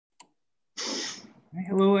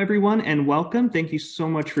Hello, everyone, and welcome. Thank you so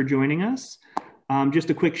much for joining us. Just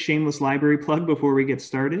a quick shameless library plug before we get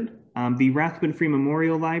started. The Rathbun Free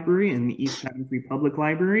Memorial Library and the East Haddam Free Public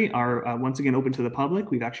Library are once again open to the public.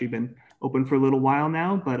 We've actually been open for a little while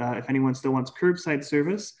now, but if anyone still wants curbside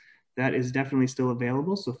service, that is definitely still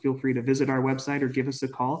available. So feel free to visit our website or give us a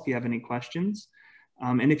call if you have any questions.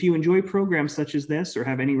 And if you enjoy programs such as this or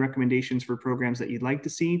have any recommendations for programs that you'd like to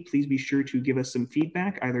see, please be sure to give us some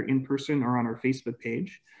feedback either in person or on our Facebook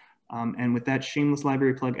page. And with that shameless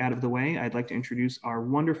library plug out of the way, I'd like to introduce our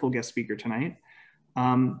wonderful guest speaker tonight.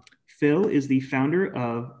 Phil is the founder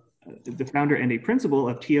and a principal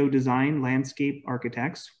of TO Design Landscape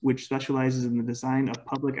Architects, which specializes in the design of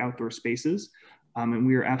public outdoor spaces. And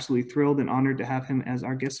we are absolutely thrilled and honored to have him as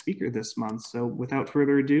our guest speaker this month. So without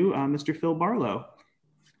further ado, Mr. Phil Barlow.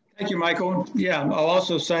 Thank you, Michael. Yeah, I'll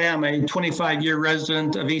also say I'm a 25-year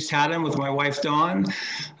resident of East Haddam with my wife, Dawn,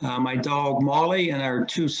 my dog, Molly, and our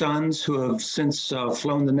two sons who have since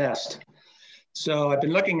flown the nest. So I've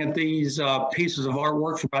been looking at these pieces of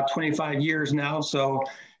artwork for about 25 years now, so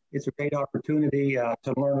it's a great opportunity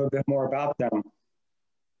to learn a little bit more about them.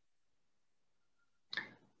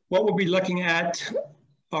 What we'll be looking at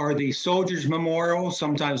are the Soldiers Memorial,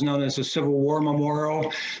 sometimes known as the Civil War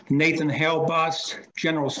Memorial, Nathan Hale bust,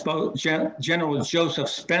 General Joseph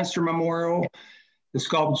Spenser Memorial, the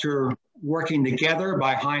sculpture Working Together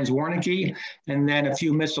by Heinz Wernicke, and then a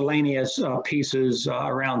few miscellaneous pieces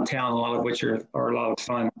around town, a lot of which are a lot of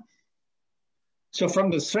fun. So from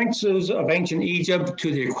the Sphinxes of ancient Egypt to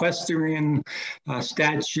the equestrian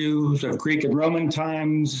statues of Greek and Roman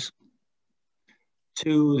times,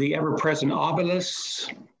 to the ever-present obelisks,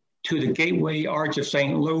 to the Gateway Arch of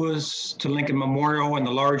St. Louis, to Lincoln Memorial and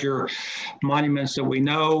the larger monuments that we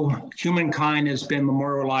know, humankind has been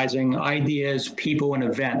memorializing ideas, people, and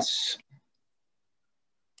events.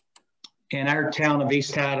 And our town of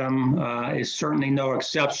East Haddam is certainly no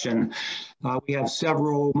exception. We have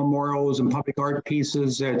several memorials and public art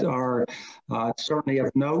pieces that are certainly of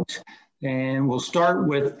note. And we'll start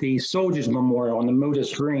with the Soldiers Memorial on the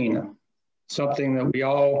Moodus Green, something that we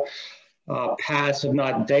all pass, if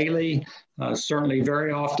not daily, certainly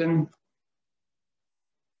very often.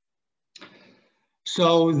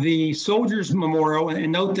 So the Soldiers Memorial,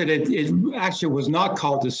 and note that it actually was not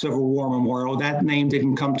called the Civil War Memorial. That name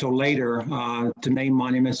didn't come till later to name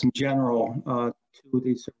monuments in general to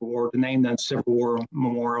the Civil War, to name them Civil War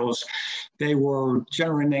memorials. They were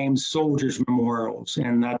generally named Soldiers Memorials,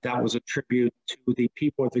 and that was a tribute to the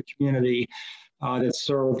people of the community that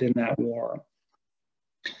served in that war.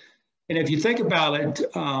 And if you think about it,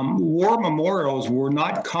 war memorials were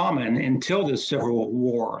not common until the Civil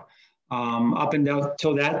War. Up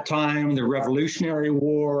until that time, the Revolutionary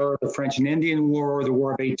War, the French and Indian War, the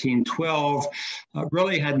War of 1812,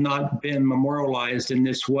 really had not been memorialized in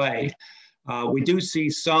this way. We do see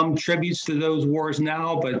some tributes to those wars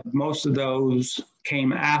now, but most of those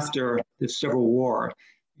came after the Civil War.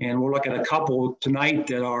 And we'll look at a couple tonight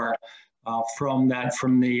that are from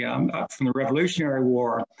the Revolutionary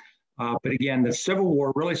War. But again, the Civil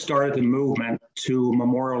War really started the movement to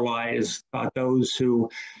memorialize those who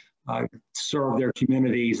served their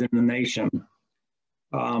communities in the nation.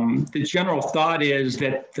 The general thought is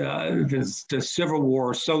that the Civil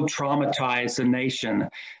War so traumatized the nation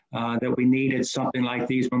that we needed something like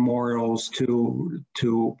these memorials to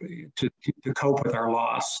cope with our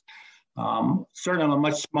loss. Certainly on a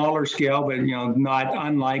much smaller scale, but not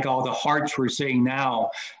unlike all the hearts we're seeing now.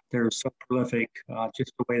 They're so prolific,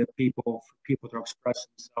 just the way that people to express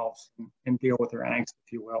themselves and deal with their angst,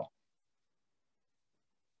 if you will.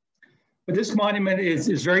 But this monument is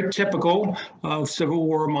very typical of Civil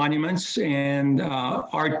War monuments and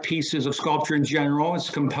art pieces of sculpture in general. It's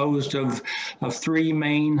composed of three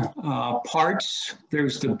main parts.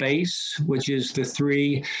 There's the base, which is the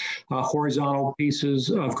three horizontal pieces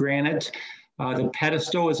of granite. The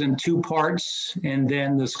pedestal is in two parts, and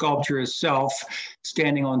then the sculpture itself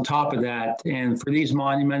standing on top of that. And for these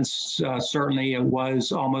monuments, certainly it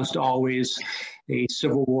was almost always a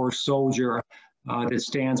Civil War soldier that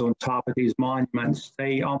stands on top of these monuments.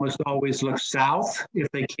 They almost always look south if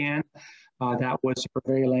they can. That was the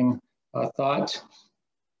prevailing thought.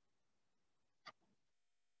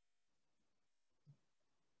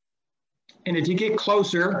 And if you get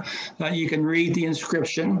closer, you can read the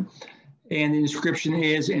inscription. And the inscription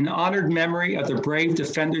is, in honored memory of the brave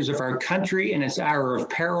defenders of our country in its hour of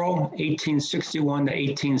peril, 1861 to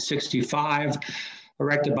 1865,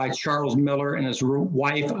 erected by Charles Miller and his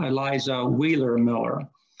wife, Eliza Wheeler Miller.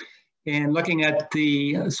 And looking at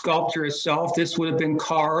the sculpture itself, this would have been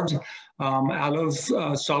carved out of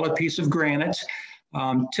a solid piece of granite.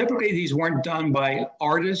 Typically, these weren't done by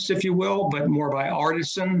artists, if you will, but more by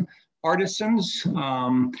artisans.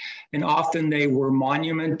 And often they were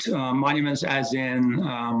monuments as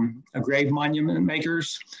in grave monument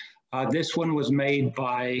makers. This one was made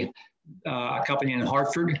by a company in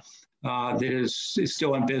Hartford that is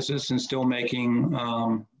still in business and still making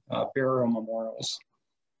burial memorials.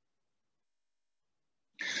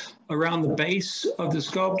 Around the base of the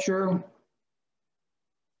sculpture,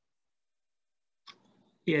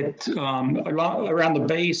 around the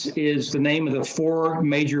base is the name of the 4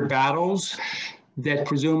 major battles that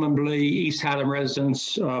presumably East Haddam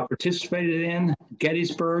residents participated in: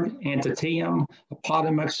 Gettysburg, Antietam,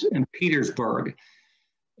 Appomattox, and Petersburg.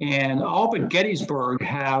 And all but Gettysburg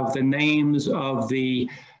have the names of the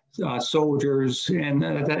soldiers, and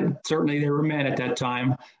that certainly there were men at that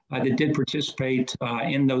time that did participate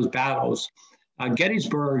in those battles.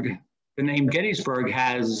 Gettysburg, the name Gettysburg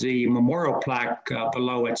has the memorial plaque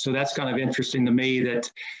below it, so that's kind of interesting to me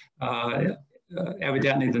that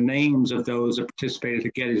evidently the names of those that participated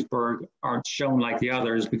at Gettysburg aren't shown like the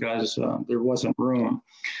others because there wasn't room.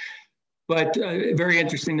 But very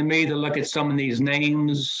interesting to me to look at some of these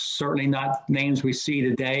names, certainly not names we see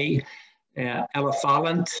today.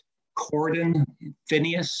 Eliphalet, Corden,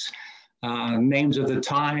 Phineas, names of the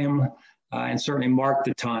time, and certainly marked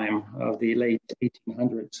the time of the late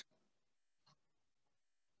 1800s.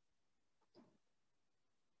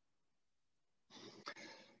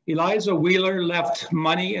 Eliza Wheeler left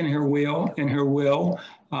money in her will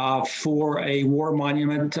for a war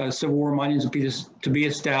monument, Civil War monument to be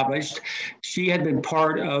established. She had been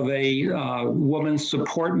part of a women's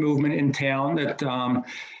support movement in town that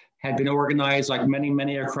had been organized, like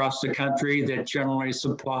many across the country, that generally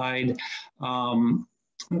supplied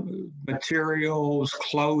materials,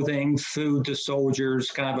 clothing, food to soldiers,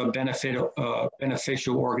 kind of a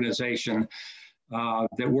beneficial organization.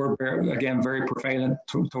 That were, again, very prevalent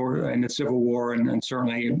in the Civil War and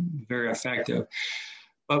certainly very effective.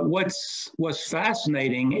 But what's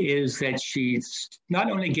fascinating is that she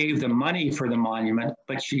not only gave the money for the monument,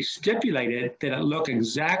 but she stipulated that it looked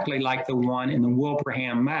exactly like the one in the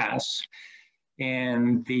Wilbraham Mass.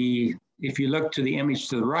 And if you look to the image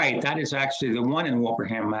to the right, that is actually the one in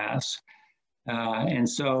Wilbraham Mass. And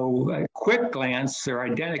so at a quick glance, they're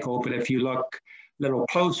identical, but if you look little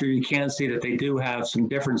closer, you can see that they do have some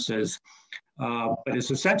differences, but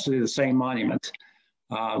it's essentially the same monument.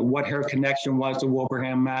 What her connection was to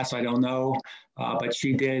Wilbraham Mass, I don't know, but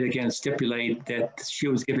she did, again, stipulate that she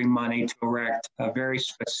was giving money to erect a very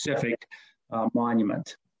specific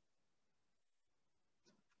monument.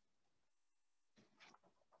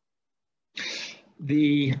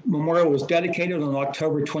 The memorial was dedicated on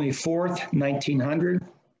October 24th, 1900.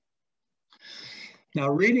 Now,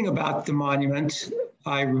 reading about the monument,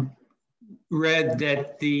 I read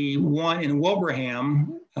that the one in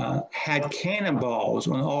Wilbraham had cannonballs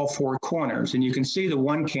on all 4 corners. And you can see the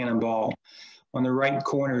one cannonball on the right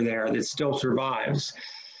corner there that still survives.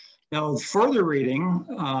 Now, further reading,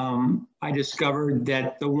 I discovered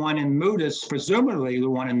that the one in Moodus, presumably the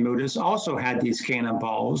one in Moodus, also had these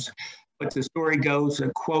cannonballs. But the story goes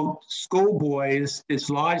that, quote, schoolboys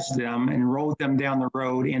dislodged them and rolled them down the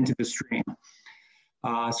road into the stream.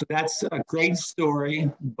 So that's a great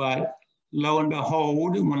story, but lo and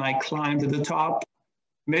behold, when I climbed to the top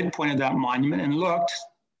midpoint of that monument and looked,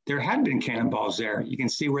 there had been cannonballs there. You can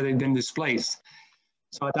see where they've been displaced.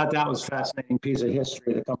 So I thought that was a fascinating piece of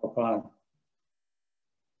history to come upon.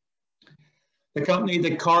 The company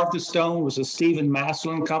that carved the stone was the Stephen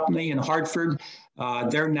Maslin Company in Hartford.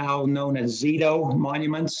 They're now known as Zito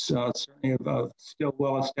Monuments, certainly a still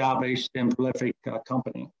well-established and prolific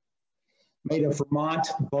company. Made of Vermont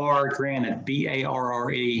bar granite,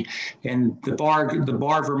 B-A-R-R-E. And the bar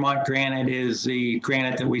Vermont granite is the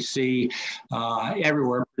granite that we see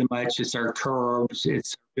everywhere pretty much. It's our curbs,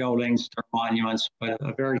 it's buildings, it's our monuments, but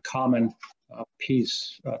a very common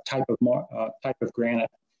type of granite.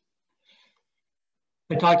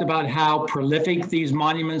 I talked about how prolific these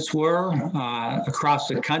monuments were across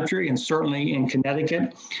the country and certainly in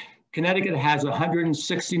Connecticut. Connecticut has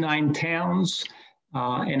 169 towns.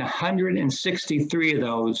 And 163 of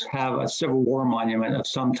those have a Civil War monument of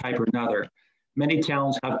some type or another. Many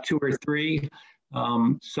towns have 2 or 3.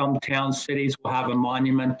 Some towns, cities will have a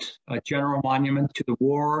monument, a general monument to the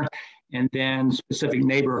war, and then specific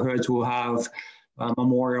neighborhoods will have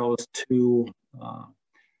memorials to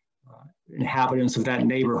inhabitants of that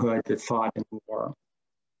neighborhood that fought in the war.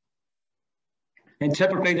 And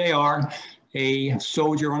typically they are a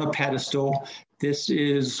soldier on a pedestal. This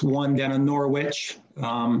is one down in Norwich,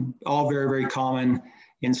 all very, very common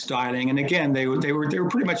in styling. And again, they were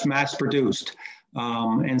pretty much mass produced.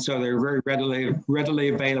 And so they're very readily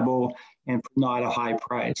available and not a high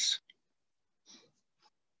price.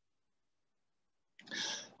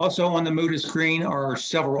 Also on the Moodus screen are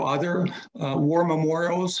several other war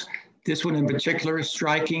memorials. This one in particular is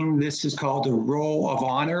striking. This is called the Roll of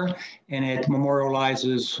Honor, and it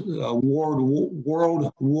memorializes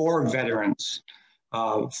World War veterans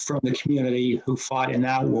from the community who fought in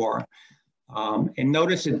that war. And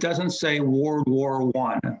notice it doesn't say World War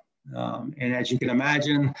I. And as you can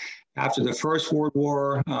imagine, after the First World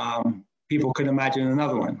War, people couldn't imagine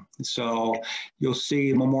another one. So you'll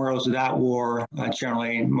see memorials of that war,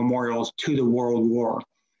 generally memorials to the World War.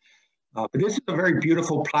 But this is a very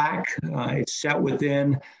beautiful plaque. It's set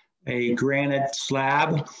within a granite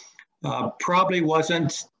slab. Probably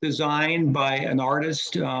wasn't designed by an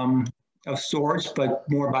artist of sorts, but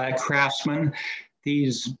more by a craftsman.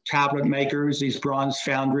 These tablet makers, these bronze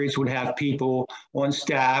foundries would have people on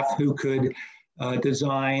staff who could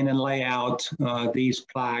design and lay out these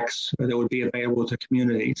plaques that would be available to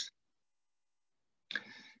communities.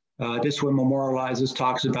 This one memorializes,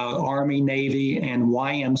 talks about Army, Navy, and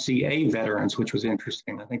YMCA veterans, which was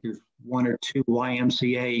interesting. I think there's one or two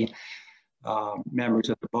YMCA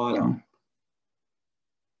members at the bottom.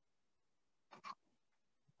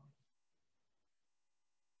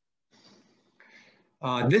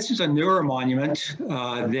 This is a newer monument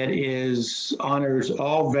that honors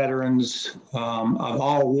all veterans of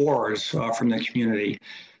all wars from the community.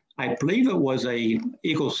 I believe it was a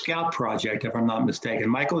Eagle Scout project, if I'm not mistaken.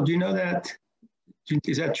 Michael, do you know that?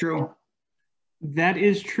 Is that true? That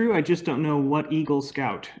is true. I just don't know what Eagle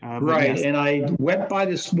Scout. Right, yes. and I went by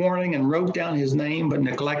this morning and wrote down his name, but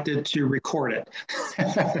neglected to record it.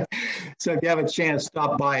 So if you have a chance,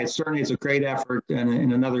 stop by. It certainly is a great effort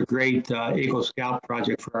and another great Eagle Scout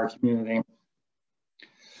project for our community.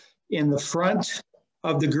 In the front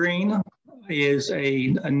of the green is a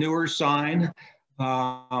newer sign,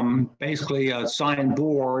 basically a sign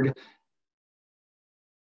board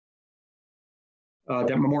that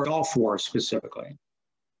memorializes Gulf War specifically.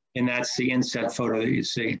 And that's the inset photo that you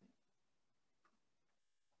see.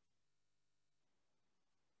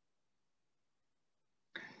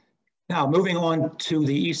 Now, moving on to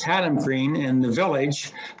the East Haddam Green in the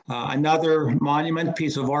village, another monument,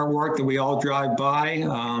 piece of artwork that we all drive by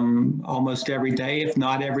almost every day, if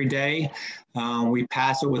not every day. We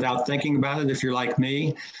pass it without thinking about it if you're like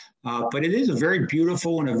me. But it is a very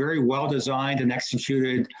beautiful and a very well-designed and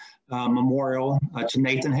executed memorial to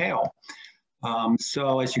Nathan Hale.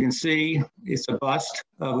 So as you can see, it's a bust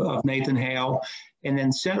of Nathan Hale, and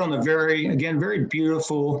then set on a very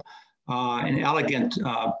beautiful and elegant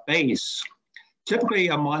base. Typically,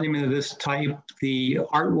 a monument of this type, the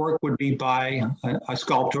artwork would be by a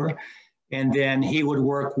sculptor, and then he would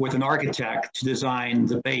work with an architect to design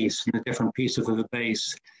the base and the different pieces of the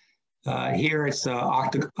base. Here it's the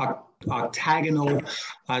octagonal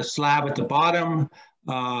slab at the bottom,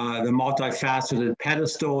 the multifaceted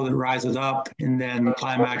pedestal that rises up, and then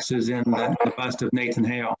climaxes in the bust of Nathan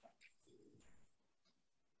Hale.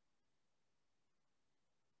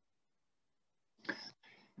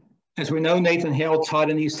 As we know, Nathan Hale taught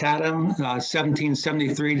in East Haddam,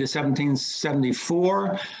 1773 to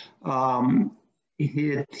 1774.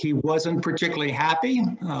 He wasn't particularly happy.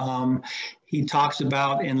 He talks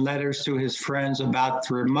about in letters to his friends about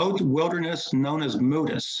the remote wilderness known as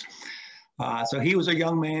Moodus. So he was a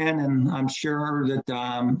young man, and I'm sure that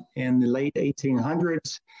in the late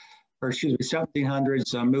 1800s, or excuse me,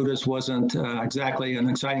 1700s, Moodus wasn't exactly an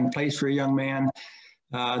exciting place for a young man.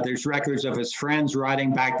 There's records of his friends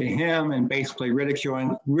writing back to him and basically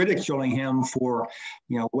ridiculing him for,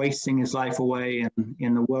 wasting his life away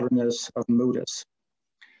in the wilderness of Moodus.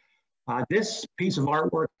 This piece of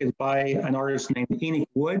artwork is by an artist named Enoch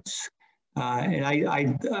Woods, and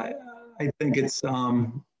I think it's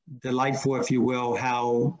delightful, if you will,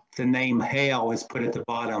 how the name Hale is put at the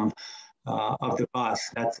bottom of the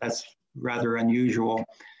bust. That's rather unusual.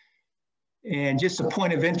 And just a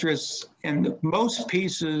point of interest, in most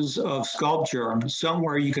pieces of sculpture,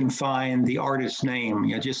 somewhere you can find the artist's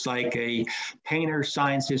name. Just like a painter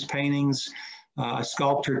signs his paintings, a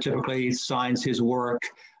sculptor typically signs his work.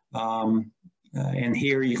 And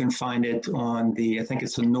here you can find it on I think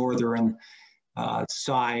it's the northern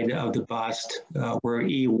side of the bust, where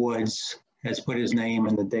E. Woods has put his name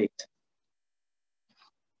and the date.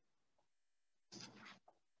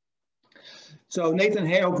 So Nathan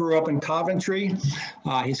Hale grew up in Coventry.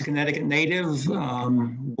 He's a Connecticut native,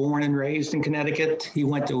 born and raised in Connecticut. He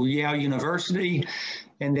went to Yale University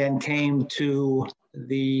and then came to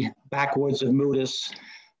the backwoods of Moodus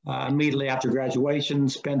immediately after graduation,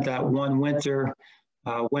 spent that one winter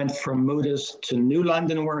went from Moodus to New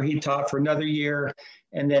London, where he taught for another year,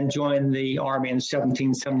 and then joined the Army in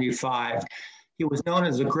 1775. He was known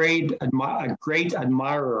as a great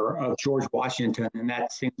admirer of George Washington, and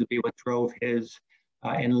that seems to be what drove his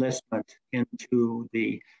enlistment into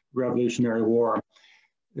the Revolutionary War.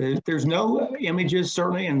 There's no images,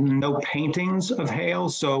 certainly, and no paintings of Hale,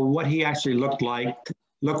 so what he actually looked like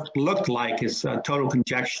is total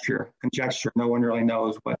conjecture. No one really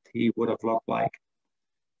knows what he would have looked like.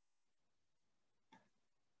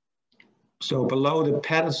 So below the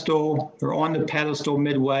pedestal, or on the pedestal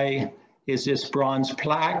midway, is this bronze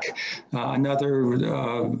plaque, another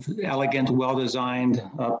elegant, well-designed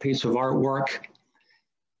piece of artwork.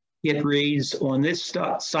 It reads, "On this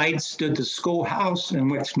site stood the schoolhouse in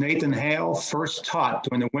which Nathan Hale first taught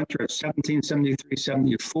during the winter of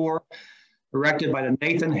 1773-74, erected by the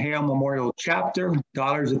Nathan Hale Memorial Chapter,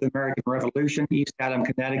 Daughters of the American Revolution, East Haddam,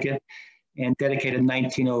 Connecticut, and dedicated in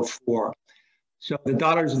 1904. So the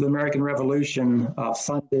Daughters of the American Revolution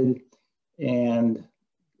funded and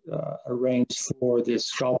arranged for this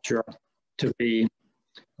sculpture to be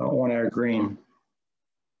on our green.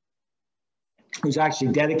 It was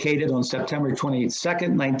actually dedicated on September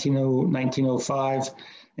 22nd, 1905,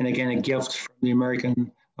 and again, a gift from the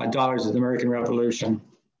American Daughters of the American Revolution.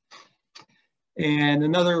 And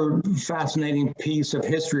another fascinating piece of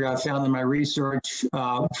history I found in my research,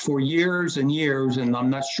 for years and years, and I'm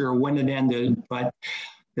not sure when it ended, but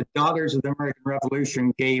the Daughters of the American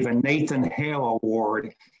Revolution gave a Nathan Hale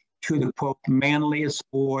Award to the, quote, manliest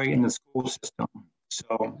boy in the school system.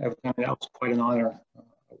 So evidently that was quite an honor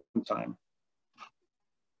at one time.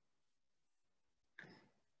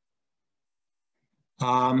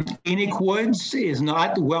 Enoch Woods is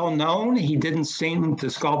not well known. He didn't seem, the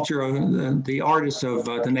sculpture of the artist of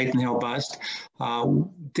the Nathan Hale bust,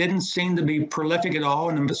 didn't seem to be prolific at all.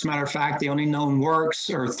 And as a matter of fact, the only known works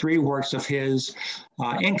are 3 works of his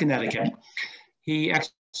in Connecticut. He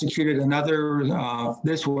executed another,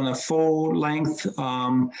 this one, a full-length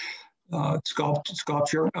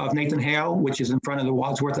sculpture of Nathan Hale, which is in front of the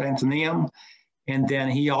Wadsworth Athenaeum. And then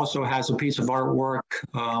he also has a piece of artwork,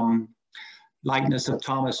 likeness of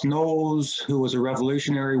Thomas Knowles, who was a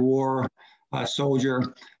Revolutionary War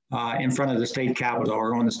soldier, in front of the state capitol,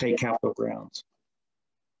 or on the state capitol grounds.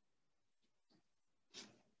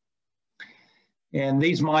 And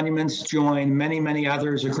these monuments join many, many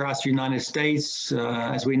others across the United States.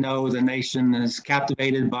 As we know, the nation is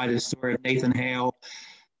captivated by the story of Nathan Hale.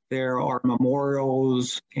 There are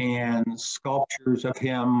memorials and sculptures of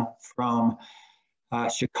him from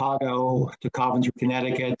Chicago to Coventry,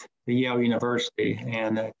 Connecticut, to Yale University.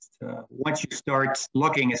 And once you start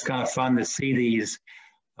looking, it's kind of fun to see these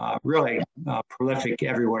really prolific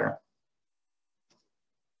everywhere.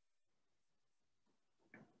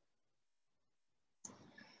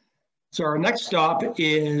 So our next stop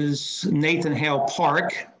is Nathan Hale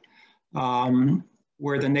Park,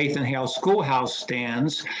 where the Nathan Hale Schoolhouse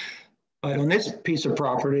stands. But on this piece of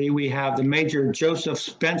property, we have the Major Joseph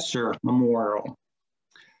Spenser Memorial.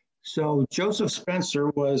 So Joseph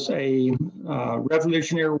Spenser was a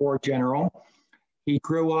Revolutionary War general. He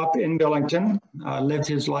grew up in Billington, lived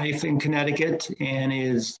his life in Connecticut, and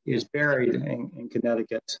is buried in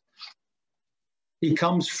Connecticut. He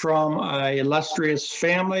comes from an illustrious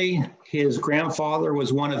family. His grandfather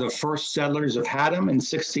was one of the first settlers of Haddam in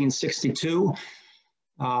 1662.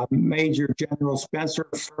 Major General Spenser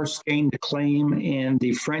first gained acclaim in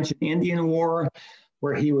the French and Indian War,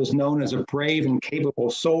 where he was known as a brave and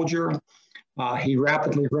capable soldier. He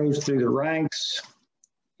rapidly rose through the ranks,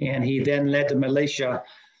 and he then led the militia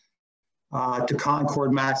to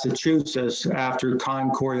Concord, Massachusetts, after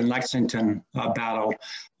Concord and Lexington battle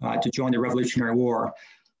to join the Revolutionary War.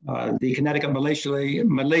 The Connecticut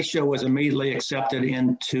militia was immediately accepted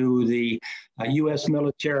into the U.S.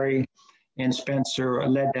 military, and Spenser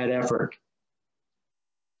led that effort.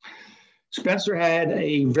 Spenser had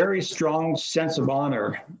a very strong sense of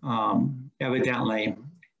honor, evidently.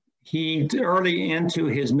 He, early into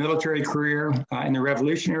his military career in the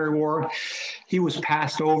Revolutionary War, he was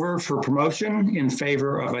passed over for promotion in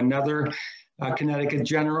favor of another Connecticut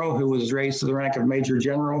general who was raised to the rank of Major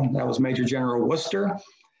General. That was Major General Worcester.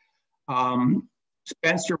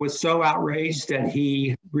 Spenser was so outraged that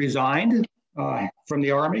he resigned from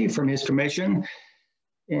the Army, from his commission.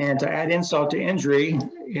 And to add insult to injury,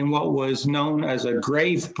 in what was known as a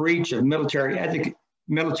grave breach of military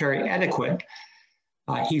etiquette,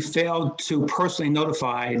 he failed to personally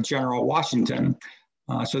notify General Washington.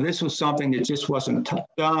 So this was something that just wasn't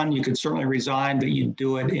done. You could certainly resign, but you'd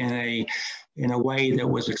do it in a way that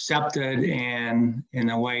was accepted and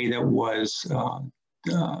in a way that was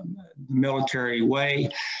military way.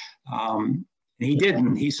 He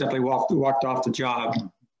didn't. He simply walked off the job.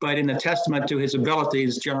 But in a testament to his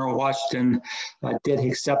abilities, General Washington did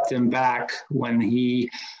accept him back when he,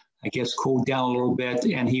 I guess, cooled down a little bit,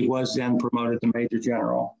 and he was then promoted to Major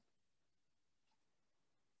General.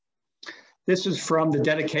 This is from the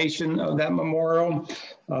dedication of that memorial,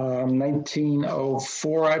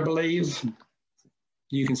 1904, I believe.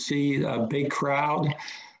 You can see a big crowd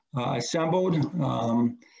assembled.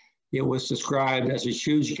 It was described as a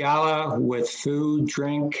huge gala with food,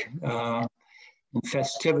 drink, and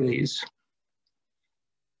festivities.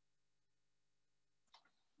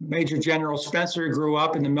 Major General Spenser grew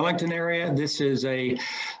up in the Millington area. This is a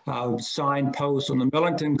signpost on the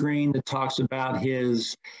Millington Green that talks about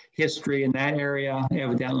his history in that area.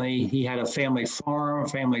 Evidently, he had a family farm, a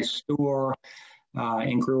family store,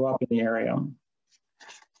 and grew up in the area.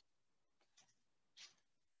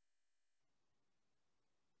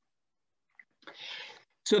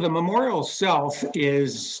 So the memorial itself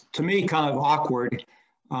is, to me, kind of awkward.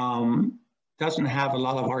 Doesn't have a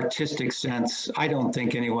lot of artistic sense, I don't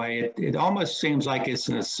think anyway. It almost seems like it's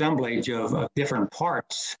an assemblage of different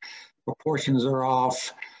parts. Proportions are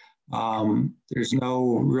off. There's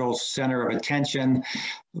no real center of attention,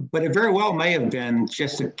 but it very well may have been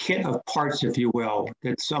just a kit of parts, if you will,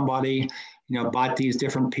 that somebody, bought these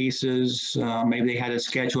different pieces. Maybe they had a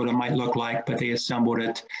sketch what it might look like, but they assembled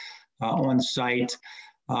it on site.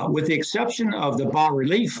 With the exception of the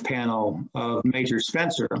bas-relief panel of Major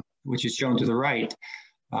Spenser, which is shown to the right.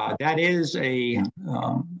 That is a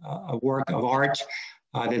work of art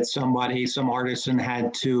that some artisan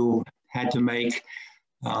had to make,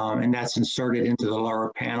 and that's inserted into the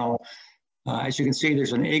lower panel. As you can see,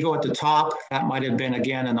 there's an eagle at the top. That might have been,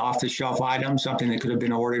 again, an off-the-shelf item, something that could have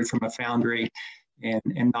been ordered from a foundry, and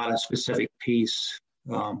not a specific piece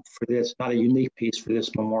for this, not a unique piece for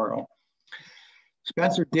this memorial.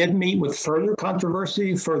 Spenser did meet with further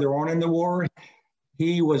controversy further on in the war.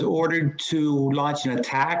 He was ordered to launch an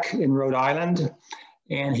attack in Rhode Island,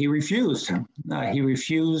 and he refused. He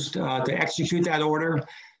refused to execute that order.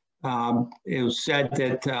 It was said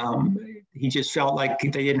that he just felt like they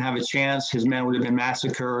didn't have a chance. His men would have been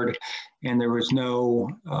massacred, and there was no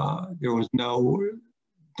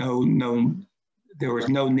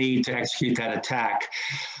need to execute that attack.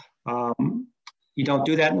 You don't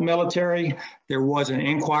do that in the military. There was an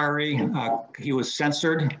inquiry. He was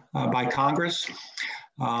censored by Congress.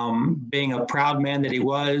 Being a proud man that he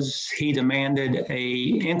was, he demanded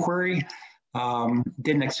an inquiry,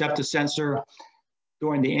 didn't accept the censor.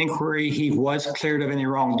 During the inquiry, he was cleared of any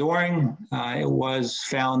wrongdoing. It was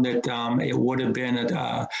found that it would have been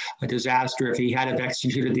a disaster if he had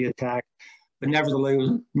executed the attack. But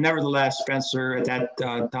nevertheless, Spenser, at that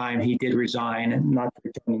time, he did resign and not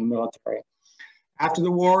return to the military. After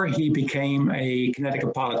the war, he became a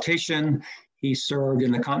Connecticut politician. He served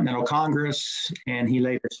in the Continental Congress, and he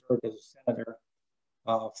later served as a senator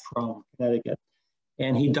from Connecticut.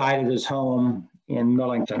 And he died at his home in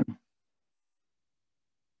Millington.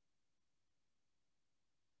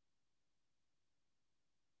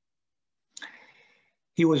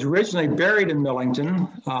 He was originally buried in Millington,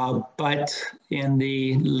 but in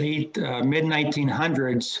the late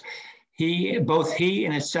mid-1900s, both he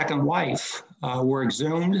and his second wife were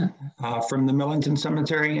exhumed from the Millington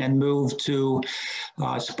Cemetery and moved to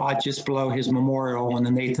a spot just below his memorial on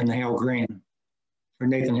the Nathan Hale Green, or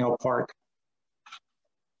Nathan Hale Park.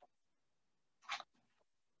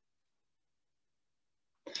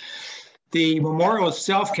 The memorial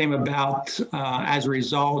itself came about as a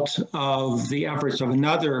result of the efforts of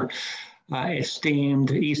another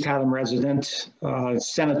esteemed East Haddam resident,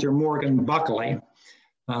 Senator Morgan Buckley.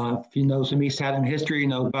 If you know some East Haddam history, you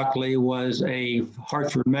know Buckley was a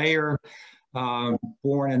Hartford mayor,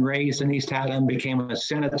 born and raised in East Haddam, became a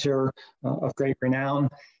senator of great renown.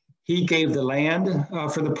 He gave the land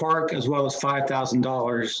for the park as well as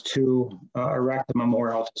 $5,000 to erect a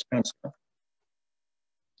memorial to Spenser.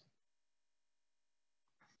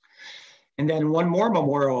 And then one more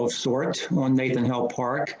memorial of sort on Nathan Hale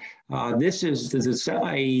Park. This is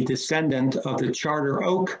a descendant of the charter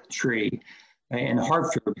oak tree in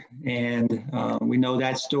Hartford. And we know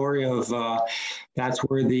that story of that's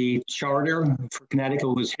where the charter for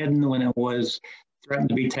Connecticut was hidden when it was threatened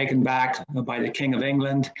to be taken back by the King of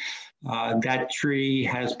England. That tree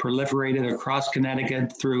has proliferated across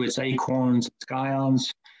Connecticut through its acorns and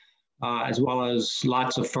scions, as well as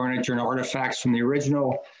lots of furniture and artifacts from the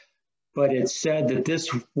original. But it's said that this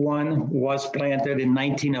one was planted in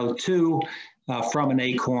 1902 from an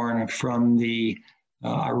acorn from the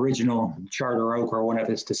original charter oak or one of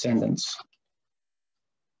its descendants.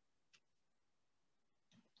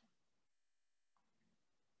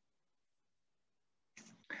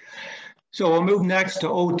 So we'll move next to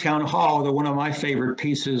Old Town Hall, one of my favorite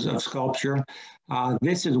pieces of sculpture.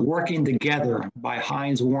 This is Working Together by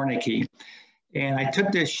Heinz Warnecke. And I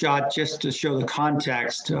took this shot just to show the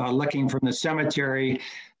context, looking from the cemetery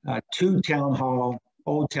to Town Hall,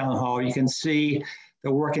 Old Town Hall. You can see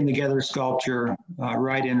the Working Together sculpture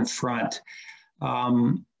right in front.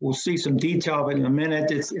 We'll see some detail of it in a minute.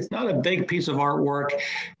 It's not a big piece of artwork,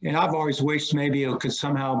 and I've always wished maybe it could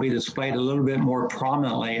somehow be displayed a little bit more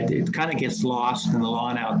prominently. It kind of gets lost in the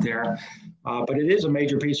lawn out there, but it is a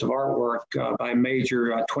major piece of artwork by a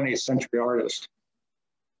major 20th century artist.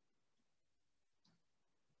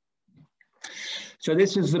 So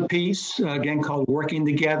this is the piece, again, called Working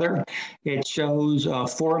Together. It shows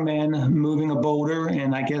 4 men moving a boulder,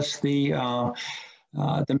 and I guess the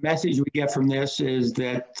message we get from this is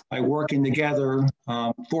that by working together,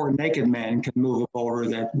 4 naked men can move a boulder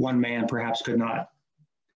that 1 man perhaps could not.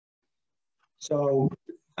 So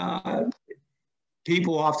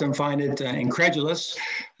people often find it incredulous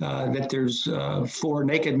that there's 4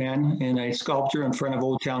 naked men in a sculpture in front of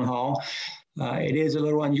Old Town Hall. It is a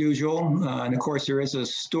little unusual, and of course there is a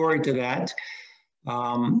story to that.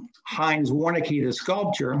 Heinz Warnecke, the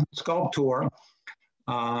sculptor,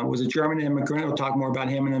 was a German immigrant. We'll talk more about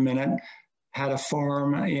him in a minute. Had a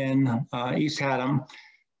farm in East Haddam,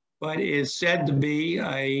 but is said to be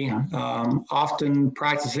a often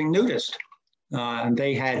practicing nudist. He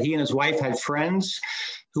and his wife had friends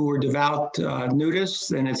who were devout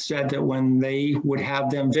nudists, and it's said that when they would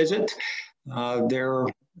have them visit, their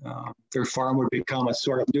farm would become a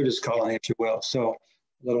sort of nudist colony, if you will. So a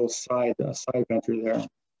little side venture there.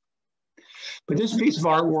 But this piece of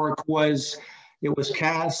artwork was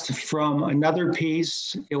cast from another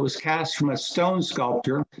piece. It was cast from a stone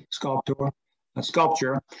sculpture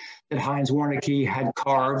that Heinz Warnecke had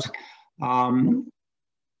carved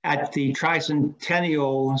at the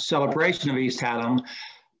tricentennial celebration of East Haddam.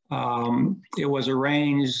 It was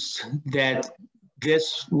arranged that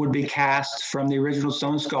this would be cast from the original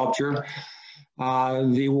stone sculpture.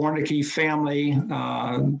 The Warnecke family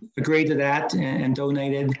agreed to that and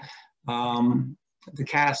donated the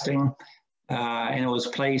casting. And it was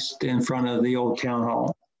placed in front of the Old Town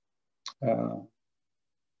Hall,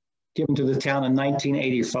 given to the town in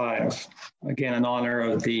 1985, again, in honor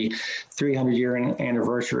of the 300-year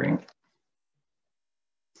anniversary.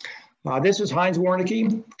 This is Heinz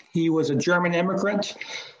Warnecke. He was a German immigrant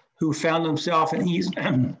who found himself in East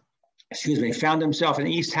Haddam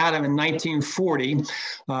in 1940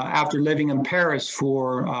 after living in Paris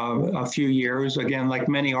for a few years. Again, like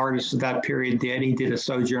many artists of that period did, he did a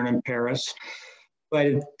sojourn in Paris.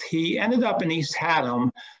 But he ended up in East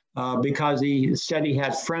Haddam because he said he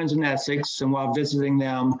had friends in Essex, and while visiting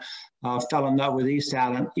them, fell in love with East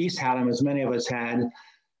Haddam, as many of us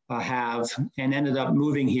have, and ended up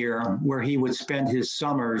moving here, where he would spend his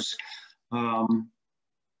summers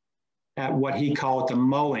at what he called the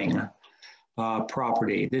mowing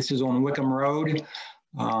property. This is on Wickham Road.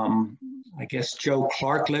 I guess Joe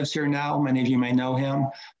Clark lives here now. Many of you may know him.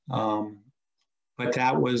 But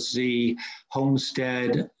that was the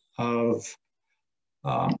homestead of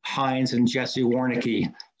Heinz and Jessie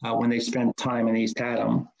Warnecke when they spent time in East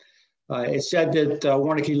Haddam. It's said that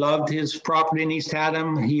Warnecke loved his property in East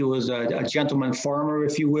Haddam. He was a gentleman farmer,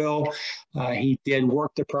 if you will. He did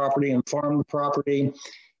work the property and farm the property.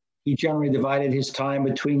 He generally divided his time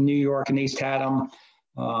between New York and East Haddam.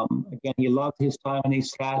 Again, he loved his time in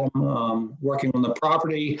East Haddam, working on the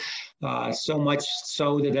property, so much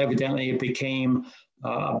so that evidently it became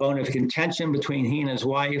a bone of contention between he and his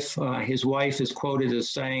wife. His wife is quoted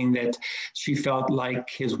as saying that she felt like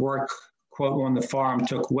his work, quote, on the farm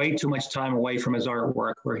took way too much time away from his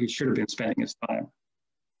artwork, where he should have been spending his time.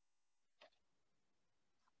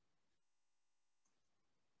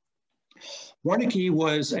 Warnecke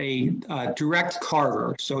was a direct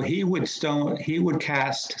carver, so he would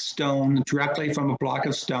cast stone directly from a block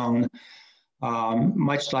of stone,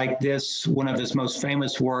 much like this, one of his most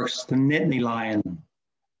famous works, the Nittany Lion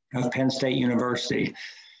of Penn State University.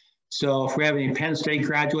 So if we have any Penn State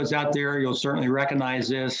graduates out there, you'll certainly recognize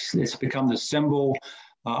this. It's become the symbol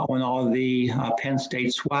on all of the Penn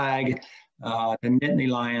State swag, the Nittany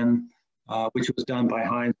Lion, which was done by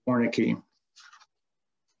Heinz Warnecke.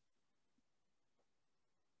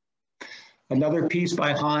 Another piece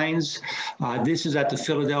by Heinz. This is at the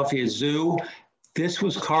Philadelphia Zoo. This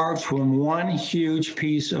was carved from one huge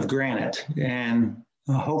piece of granite, and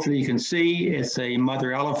hopefully you can see it's a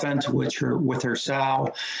mother elephant with her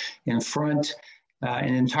sow in front.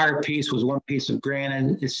 An entire piece was one piece of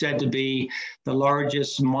granite. It's said to be the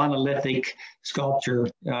largest monolithic sculpture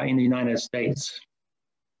in the United States.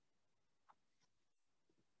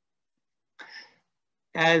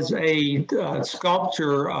 as a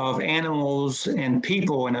sculptor of animals and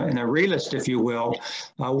people, and a realist, if you will,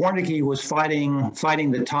 Warnke was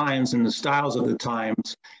fighting the times and the styles of the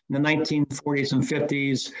times. In the 1940s and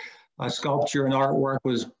 50s, sculpture and artwork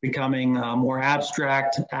was becoming more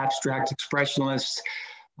abstract expressionist,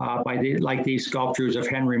 like these sculptures of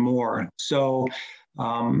Henry Moore. So,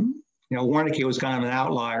 Warnke was kind of an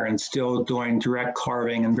outlier and still doing direct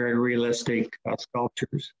carving and very realistic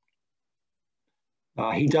sculptures.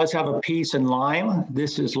 He does have a piece in lime.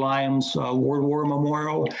 This is Lime's World War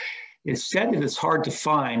memorial. It's said that it's hard to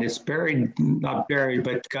find. It's buried, not buried,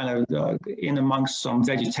 but kind of in amongst some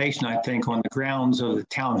vegetation, I think, on the grounds of the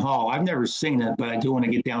town hall. I've never seen it, but I do want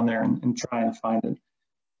to get down there and try and find it.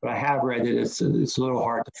 But I have read it. It's a little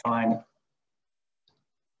hard to find.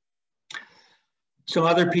 Some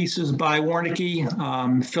other pieces by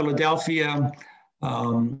Warnke, Philadelphia.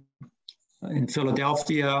 In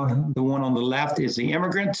Philadelphia, the one on the left is The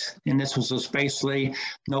Immigrant, and this was especially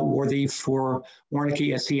noteworthy for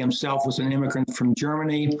Warnke, as he himself was an immigrant from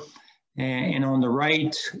Germany. And on the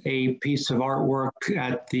right, a piece of artwork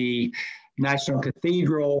at the National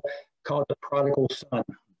Cathedral called The Prodigal Son,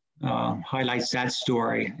 highlights that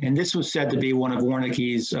story. And this was said to be one of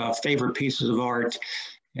Warnke's favorite pieces of art,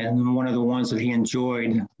 and one of the ones that he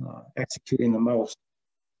enjoyed executing the most.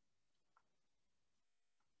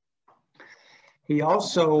 He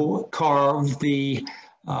also carved the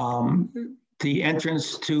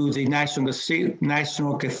entrance to the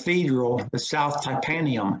National Cathedral, the South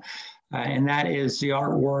Tympanum, and that is the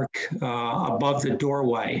artwork above the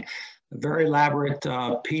doorway. A very elaborate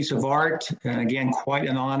piece of art, and again, quite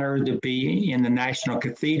an honor to be in the National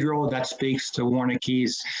Cathedral. That speaks to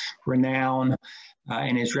Warnke's renown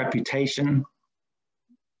and his reputation.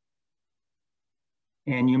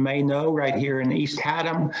 And you may know right here in East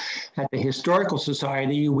Haddam at the Historical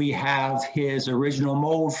Society, we have his original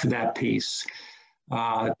mold for that piece.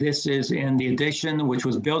 This is in the edition which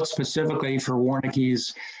was built specifically for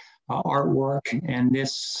Warnke's artwork, and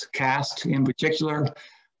this cast in particular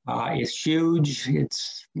is huge.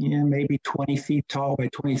 It's maybe 20 feet tall by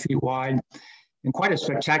 20 feet wide, and quite a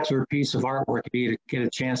spectacular piece of artwork if you get a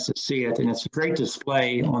chance to see it. And it's a great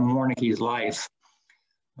display on Warnke's life.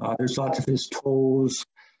 There's lots of his tools,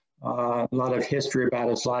 a lot of history about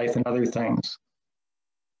his life and other things.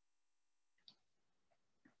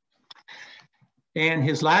 And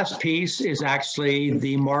his last piece is actually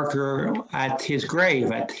the marker at his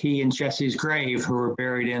grave, at he and Jesse's grave, who were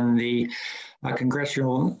buried in the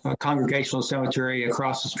Congregational Cemetery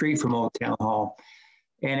across the street from Old Town Hall.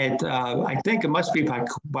 And I think it must be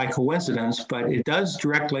by coincidence, but it does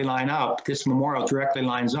directly line up. This memorial directly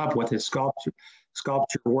lines up with his sculpture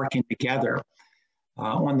working together.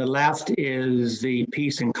 On the left is the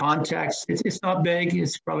piece in context. It's not big,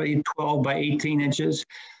 it's probably 12 by 18 inches,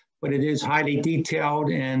 but it is highly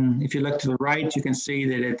detailed. And if you look to the right, you can see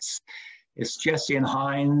that it's Jesse and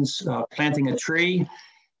Hines planting a tree,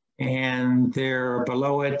 and there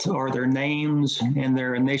below it are their names and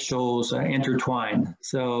their initials intertwined.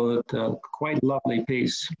 So quite lovely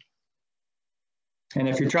piece. And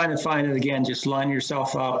if you're trying to find it, again, just line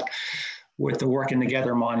yourself up with the Working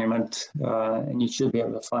Together monument, and you should be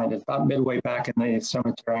able to find it about midway back in the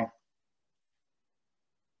cemetery.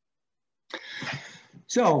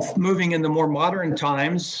 So moving into more modern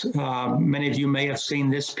times, many of you may have seen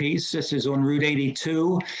this piece. This is on Route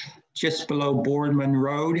 82, just below Boardman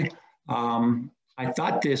Road. I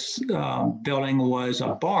thought this building was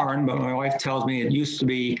a barn, but my wife tells me it used to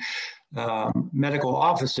be medical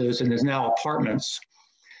offices and is now apartments.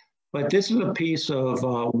 But this is a piece of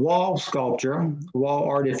wall sculpture, wall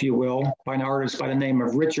art, if you will, by an artist by the name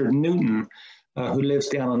of Richard Newton, who lives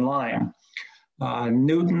down in Lyme.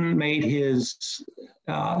 Newton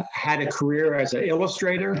had a career as an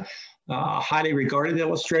illustrator, a highly regarded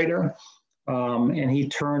illustrator, and he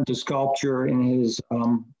turned to sculpture in his,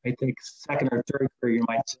 I think, second or third career, you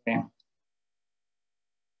might say.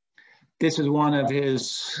 This is one of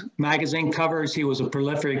his magazine covers. He was a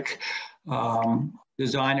prolific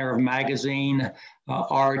designer of magazine,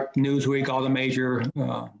 art, Newsweek, all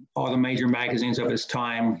the major magazines of his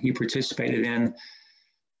time he participated in.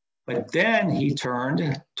 But then he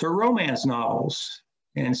turned to romance novels.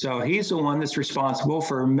 And so he's the one that's responsible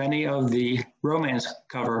for many of the romance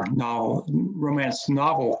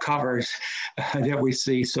novel covers that we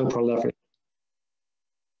see so prolific.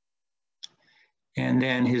 And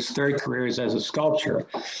then his third career is as a sculptor.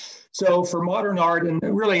 So for modern art, and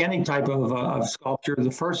really any type of sculpture, the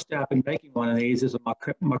first step in making one of these is a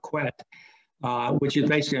maquette, which is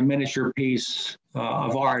basically a miniature piece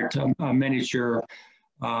of art, a miniature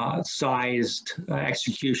sized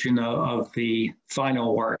execution of the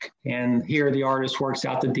final work. And here the artist works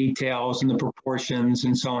out the details and the proportions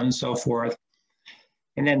and so on and so forth,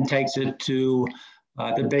 and then takes it to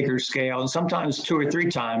the bigger scale, and sometimes two or three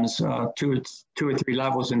times, two or three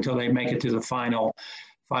levels until they make it to the final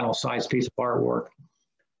size piece of artwork.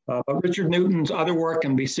 But Richard Newton's other work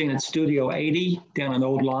can be seen at Studio 80 down in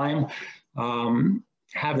Old Lyme.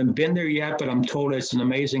 Haven't been there yet, but I'm told it's an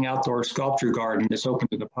amazing outdoor sculpture garden that's open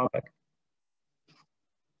to the public.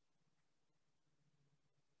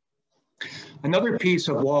 Another piece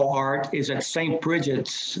of wall art is at St.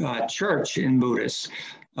 Bridget's Church in Moodus.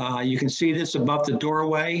 You can see this above the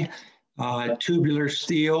doorway, tubular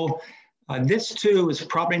steel. This too is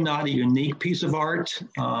probably not a unique piece of art.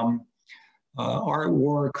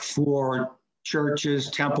 Artwork for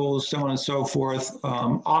churches, temples, so on and so forth,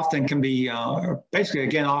 often can be basically,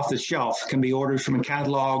 again, off the shelf, can be ordered from a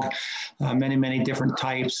catalog, many different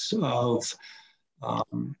types of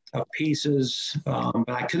pieces. But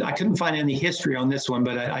I couldn't find any history on this one,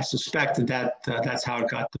 but I suspect that's how it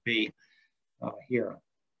got to be here.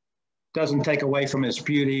 Doesn't take away from its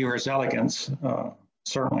beauty or its elegance,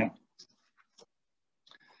 certainly.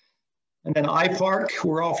 And then iPark,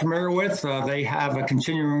 we're all familiar with. They have a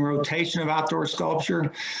continuing rotation of outdoor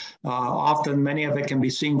sculpture. Often, many of it can be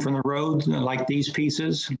seen from the road, like these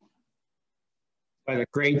pieces. But a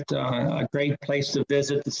great place to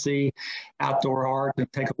visit to see outdoor art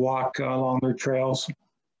and take a walk along their trails.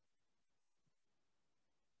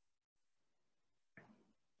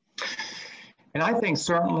 And I think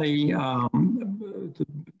certainly the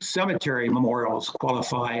cemetery memorials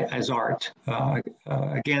qualify as art.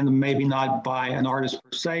 Again, maybe not by an artist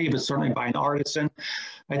per se, but certainly by an artisan.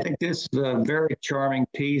 I think this is a very charming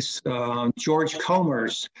piece. George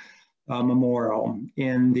Comer's memorial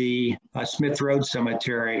in the Smith Road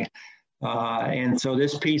Cemetery. And so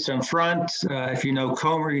this piece in front, if you know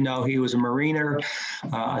Comer, you know he was a mariner,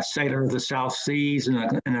 a sailor of the South Seas, and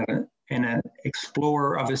an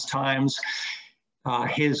explorer of his times.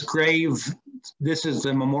 His grave, this is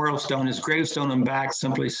the memorial stone, his gravestone in back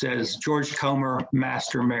simply says, George Comer,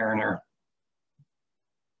 Master Mariner.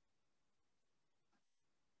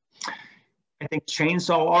 I think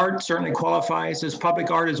chainsaw art certainly qualifies as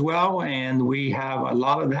public art as well, and we have a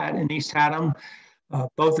lot of that in East Haddam.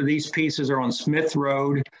 Both of these pieces are on Smith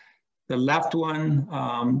Road. The left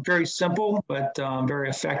one, very simple, but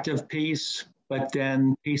very effective piece. But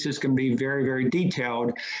then pieces can be very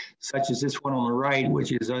detailed, such as this one on the right,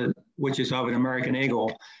 which is of an American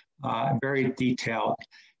eagle, very detailed.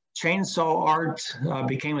 Chainsaw art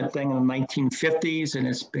became a thing in the 1950s, and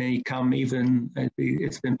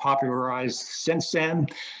it's been popularized since then.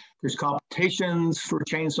 There's competitions for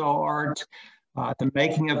chainsaw art. The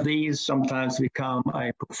making of these sometimes become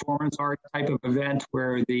a performance art type of event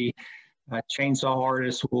where the chainsaw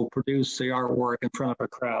artist will produce the artwork in front of a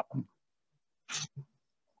crowd.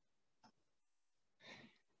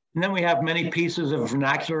 And then we have many pieces of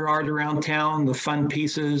vernacular art around town, the fun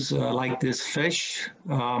pieces like this fish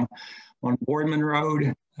on Boardman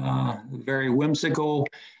Road, very whimsical.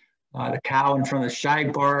 The cow in front of the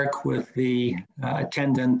shag bark with the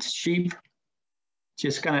attendant sheep.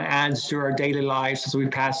 Just kind of adds to our daily lives as we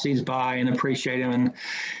pass these by and appreciate them and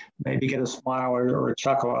maybe get a smile or a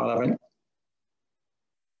chuckle out of it.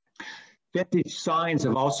 Vintage signs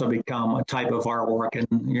have also become a type of artwork,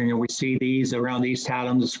 and we see these around East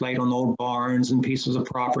Haddam displayed on old barns and pieces of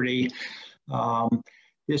property.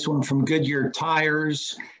 This one from Goodyear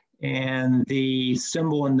Tires, and the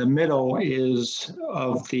symbol in the middle is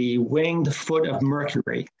of the winged foot of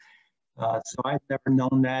Mercury. So I've never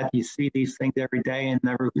known that. You see these things every day and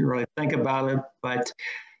never really think about it, but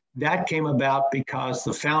that came about because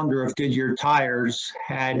the founder of Goodyear Tires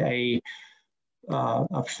had a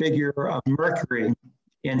figure of Mercury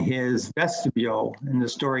in his vestibule. And the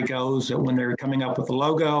story goes that when they were coming up with the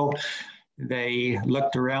logo, they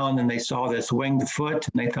looked around and they saw this winged foot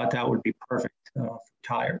and they thought that would be perfect for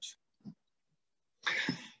tires.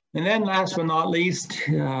 And then last but not least,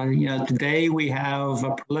 today we have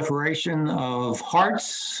a proliferation of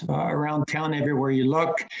hearts around town everywhere you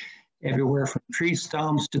look, everywhere from tree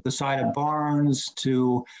stumps to the side of barns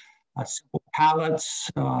to simple pallets,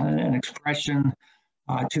 an expression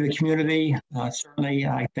to the community. Certainly,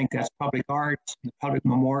 I think that's public art, public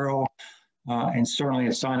memorial, and certainly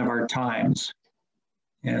a sign of our times.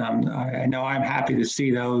 And I know I'm happy to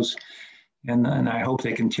see those, and I hope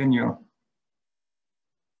they continue.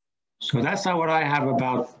 So that's not what I have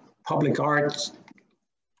about public art,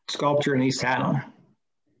 sculpture in East Haddam.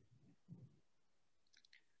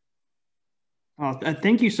 Oh,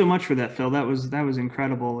 thank you so much for that, Phil. That was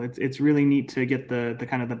incredible. It's really neat to get the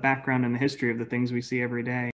kind of the background and the history of the things we see every day.